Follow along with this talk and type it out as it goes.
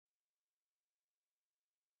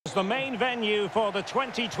It's the main venue for the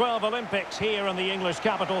 2012 Olympics here in the English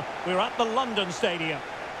capital. We're at the London Stadium.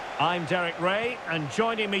 I'm Derek Ray, and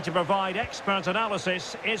joining me to provide expert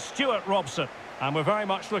analysis is Stuart Robson. And we're very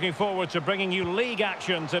much looking forward to bringing you league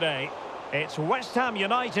action today. It's West Ham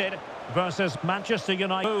United versus Manchester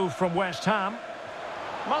United. Move from West Ham.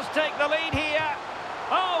 Must take the lead here.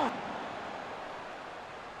 Oh!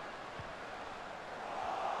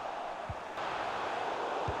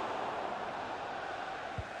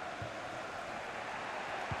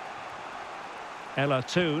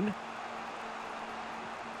 Toone.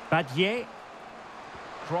 Badier.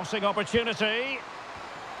 Crossing opportunity.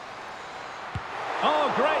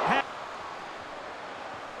 Oh, great head.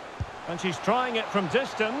 And she's trying it from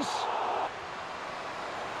distance.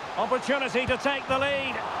 Opportunity to take the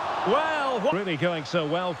lead. Well, really going so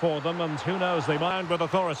well for them, and who knows, they might with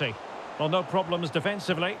authority. Well, no problems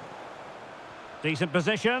defensively. Decent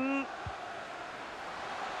position.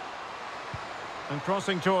 And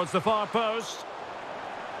crossing towards the far post.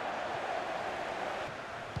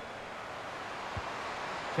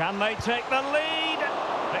 Can they take the lead?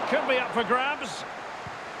 It could be up for grabs.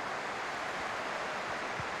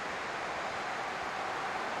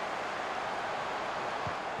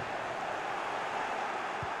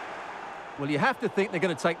 Well, you have to think they're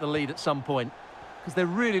going to take the lead at some point, because they're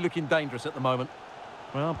really looking dangerous at the moment.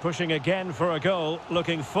 Well, pushing again for a goal,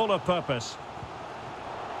 looking full of purpose.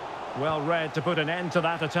 Well read to put an end to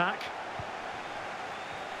that attack.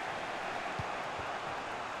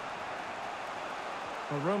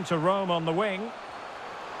 Well, room to roam on the wing.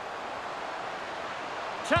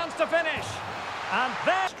 Chance to finish. And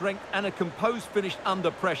there... Strength and a composed finish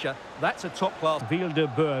under pressure. That's a top-class...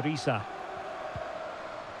 Risa.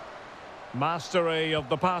 Mastery of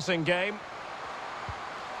the passing game.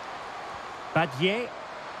 Badier.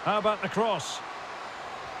 How about the cross?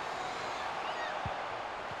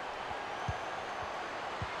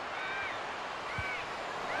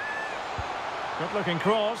 Good-looking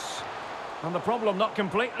cross. And the problem not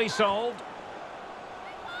completely solved.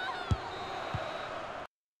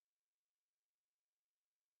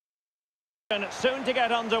 And soon to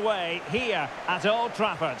get underway here at Old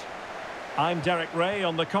Trafford. I'm Derek Ray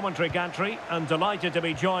on the commentary gantry, and delighted to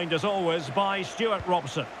be joined as always by Stuart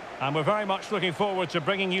Robson. And we're very much looking forward to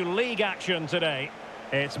bringing you league action today.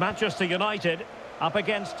 It's Manchester United up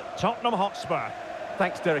against Tottenham Hotspur.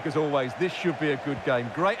 Thanks, Derek, as always. This should be a good game.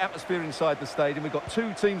 Great atmosphere inside the stadium. We've got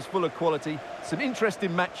two teams full of quality, some interesting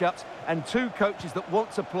matchups, and two coaches that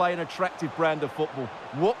want to play an attractive brand of football.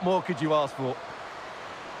 What more could you ask for?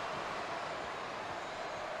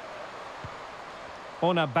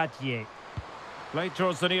 Ona Badier. Played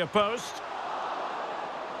towards the near post.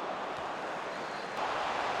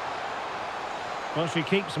 Well, she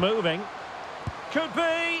keeps moving. Could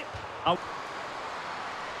be. Oh.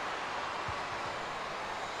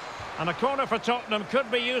 And a corner for Tottenham could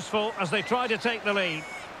be useful as they try to take the lead.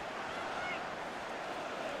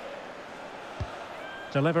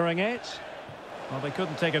 Delivering it. Well, they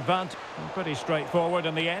couldn't take advantage. Pretty straightforward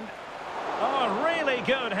in the end. Oh, really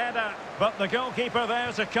good header. But the goalkeeper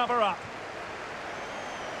there to cover up.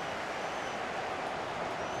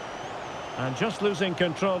 And just losing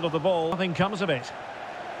control of the ball. Nothing comes of it.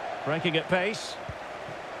 Breaking at pace.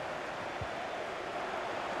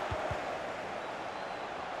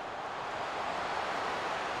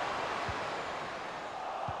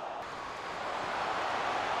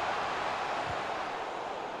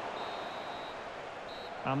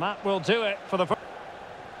 And that will do it for the first.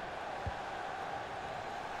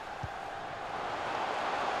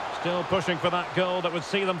 Still pushing for that goal that would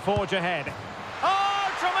see them forge ahead.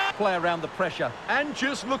 Oh, tremendous! Play around the pressure. And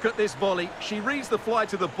just look at this volley. She reads the fly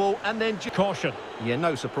to the ball and then... Caution. Yeah,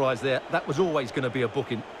 no surprise there. That was always going to be a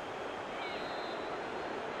booking.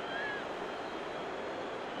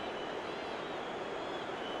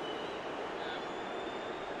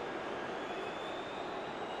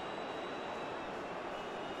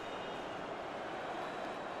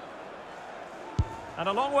 And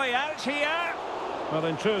a long way out here. Well,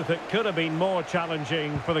 in truth, it could have been more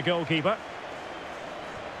challenging for the goalkeeper.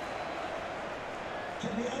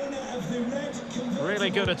 Really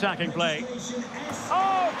good attacking play.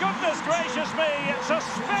 Oh, goodness gracious me. It's a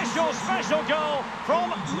special, special goal from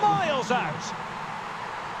miles out.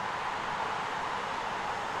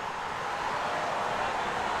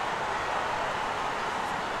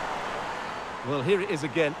 Well, here it is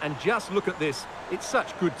again, and just look at this. It's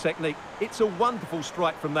such good technique. It's a wonderful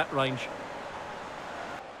strike from that range.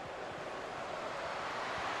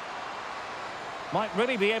 Might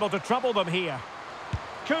really be able to trouble them here.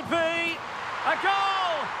 Could be a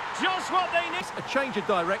goal! Just what they need. A change of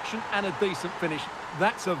direction and a decent finish.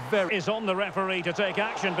 That's a very... Is on the referee to take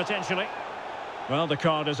action, potentially. Well, the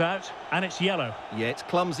card is out, and it's yellow. Yeah, it's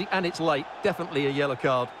clumsy and it's late. Definitely a yellow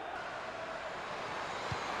card.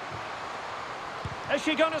 Is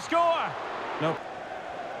she going to score? No.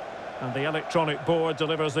 And the electronic board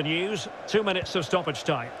delivers the news. 2 minutes of stoppage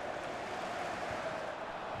time.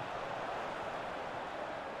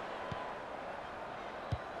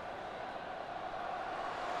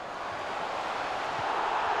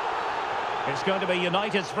 It's going to be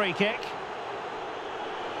United's free kick.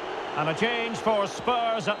 And a change for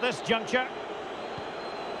Spurs at this juncture.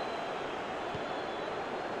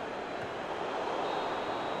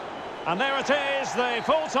 And there it is, the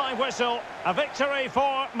full-time whistle. A victory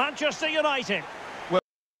for Manchester United.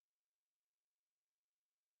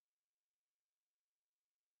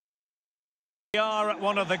 We are at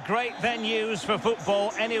one of the great venues for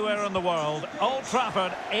football anywhere in the world. Old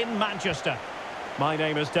Trafford in Manchester. My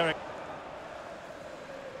name is Derek.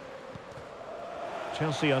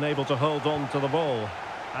 Chelsea unable to hold on to the ball.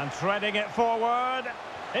 And treading it forward.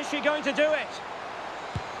 Is she going to do it?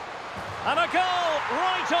 And a goal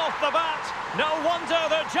right off the bat. No wonder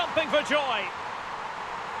they're jumping for joy.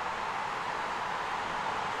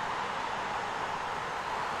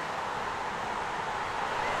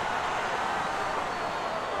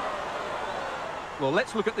 Well,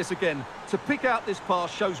 let's look at this again. To pick out this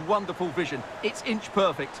pass shows wonderful vision. It's inch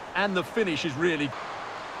perfect, and the finish is really...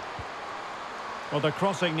 Well, the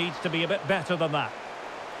crossing needs to be a bit better than that.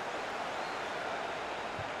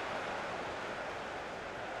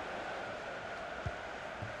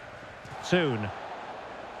 Toone.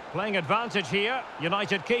 Playing advantage here.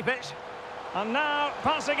 United keep it. And now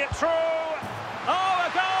passing it through. Oh,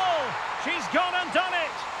 a goal! She's gone and done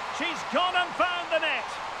it. She's gone and found the net.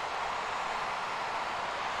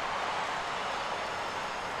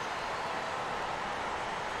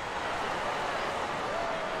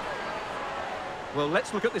 Well,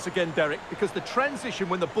 let's look at this again, Derek, because the transition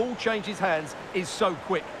when the ball changes hands is so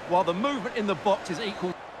quick, while the movement in the box is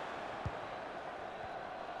equal.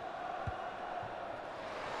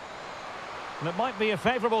 And it might be a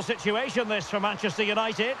favourable situation, this, for Manchester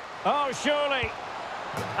United. Oh, surely.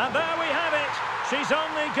 And there we have it. She's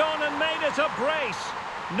only gone and made it a brace.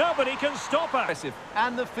 Nobody can stop her.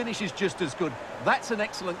 And the finish is just as good. That's an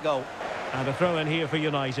excellent goal. And a throw in here for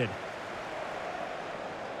United.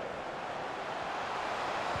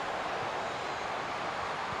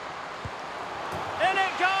 In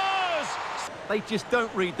it goes! They just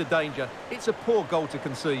don't read the danger. It's a poor goal to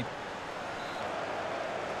concede.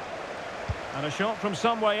 And a shot from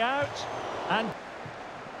some way out. And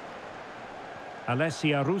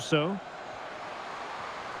Alessia Russo.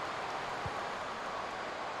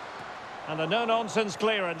 And a no-nonsense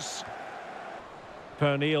clearance.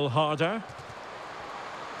 Pernille Harder.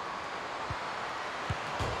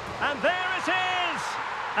 And there it is!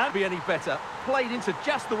 And Be any better. Played into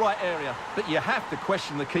just the right area. But you have to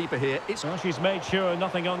question the keeper here. Well, she's made sure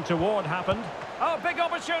nothing untoward happened. Oh, big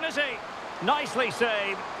opportunity! Nicely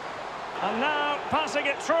saved. And now passing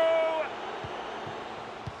it through.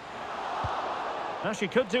 Now she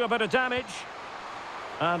could do a bit of damage.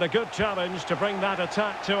 And a good challenge to bring that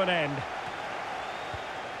attack to an end.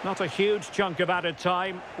 Not a huge chunk of added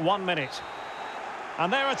time, 1 minute.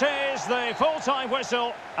 And there it is, the full-time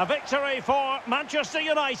whistle. A victory for Manchester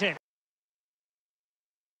United.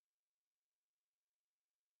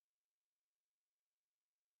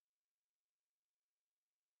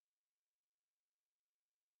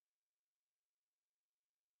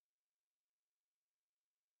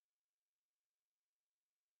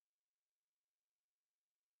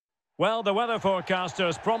 Well, the weather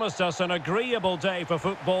forecasters promised us an agreeable day for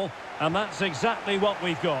football, and that's exactly what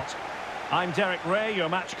we've got. I'm Derek Ray, your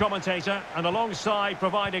match commentator, and alongside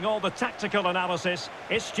providing all the tactical analysis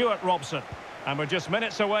is Stuart Robson. And we're just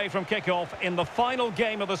minutes away from kick-off in the final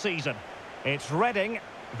game of the season. It's Reading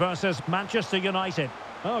versus Manchester United.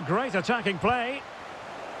 Oh, great attacking play.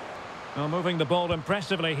 Well, moving the ball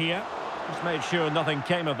impressively here. Just made sure nothing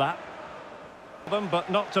came of that. But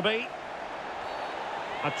not to be.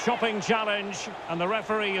 A chopping challenge, and the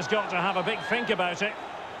referee has got to have a big think about it.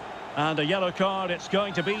 And a yellow card it's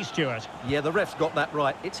going to be, Stuart. Yeah, the ref's got that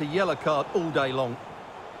right. It's a yellow card all day long.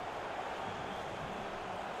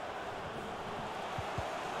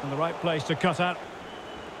 And the right place to cut out.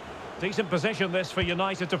 Decent position this for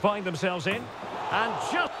United to find themselves in.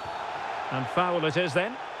 And foul it is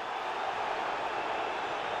then.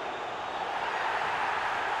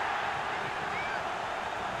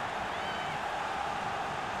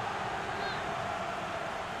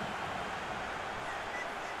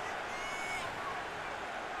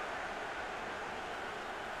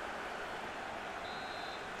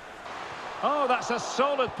 Oh, that's a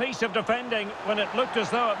solid piece of defending when it looked as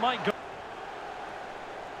though it might go.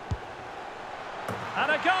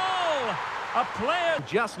 And a goal! A player...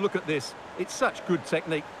 Just look at this. It's such good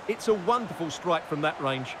technique. It's a wonderful strike from that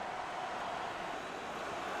range.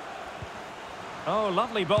 Oh,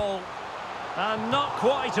 lovely ball. And not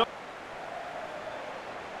quite...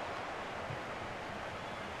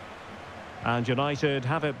 And United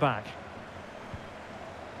have it back.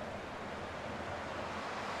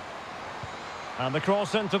 And the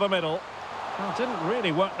cross into the middle. Well, didn't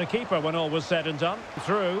really work the keeper when all was said and done.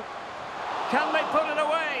 Through. Can they put it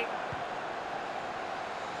away?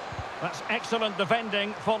 That's excellent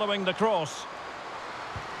defending following the cross.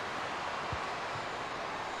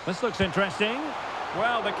 This looks interesting.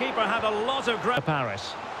 Well, the keeper had a lot of ground.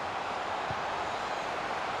 Paris.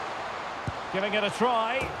 Giving it a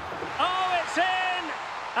try. Oh, it's in!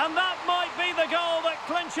 And that might be the goal that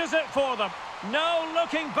clinches it for them. No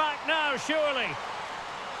looking back now, surely.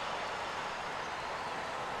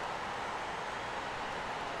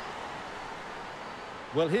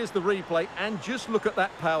 Well, here's the replay, and just look at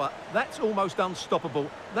that power. That's almost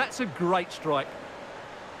unstoppable. That's a great strike.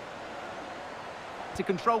 To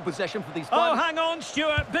control possession for these... Oh, hang on,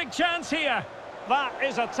 Stuart. Big chance here. That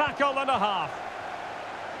is a tackle and a half.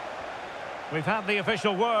 We've had the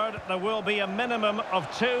official word. There will be a minimum of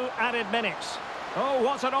 2 added minutes. Oh,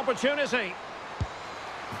 what an opportunity.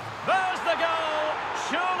 There's the goal.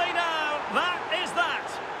 Surely now, that is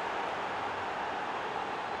that.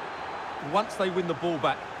 Once they win the ball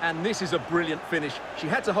back, and this is a brilliant finish. She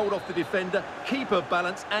had to hold off the defender, keep her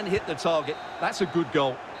balance and hit the target. That's a good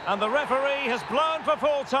goal. And the referee has blown for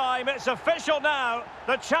full time. It's official now.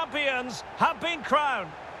 The champions have been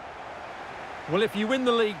crowned. Well, if you win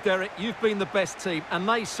the league, Derek, you've been the best team, and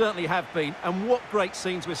they certainly have been. And what great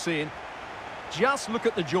scenes we're seeing. Just look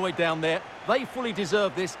at the joy down there. They fully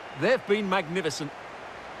deserve this. They've been magnificent.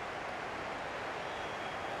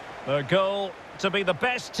 Their goal to be the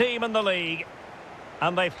best team in the league,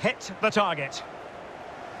 and they've hit the target.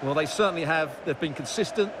 Well, they certainly have. They've been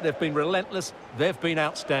consistent, they've been relentless, they've been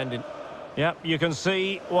outstanding. Yep, you can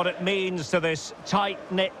see what it means to this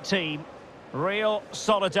tight-knit team. Real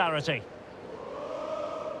solidarity.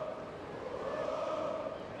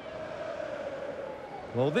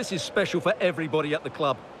 Well, this is special for everybody at the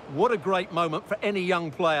club. What a great moment for any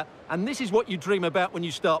young player. And this is what you dream about when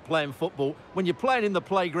you start playing football. When you're playing in the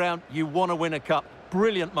playground, you want to win a cup.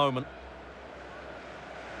 Brilliant moment.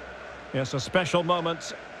 Yes, a special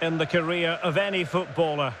moment in the career of any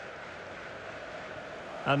footballer.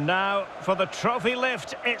 And now for the trophy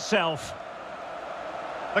lift itself.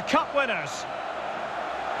 The cup winners.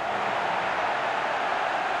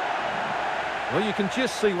 Well, you can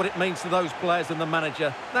just see what it means to those players and the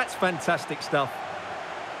manager. That's fantastic stuff.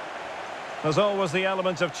 There's always the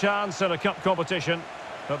element of chance in a cup competition.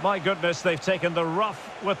 But my goodness, they've taken the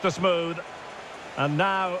rough with the smooth. And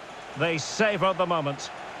now they savour the moment.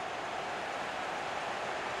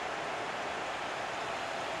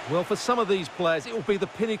 Well, for some of these players, it will be the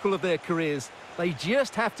pinnacle of their careers. They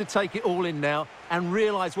just have to take it all in now and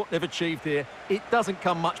realise what they've achieved here. It doesn't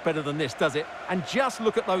come much better than this, does it? And just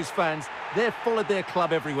look at those fans. They've followed their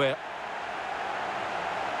club everywhere.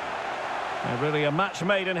 Really a match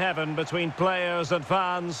made in heaven between players and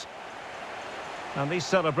fans. And these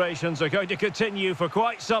celebrations are going to continue for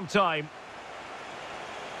quite some time.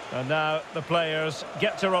 And now the players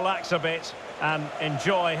get to relax a bit and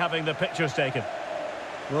enjoy having the pictures taken.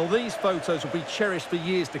 Well, these photos will be cherished for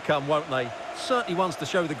years to come, won't they? Certainly ones to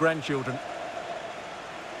show the grandchildren.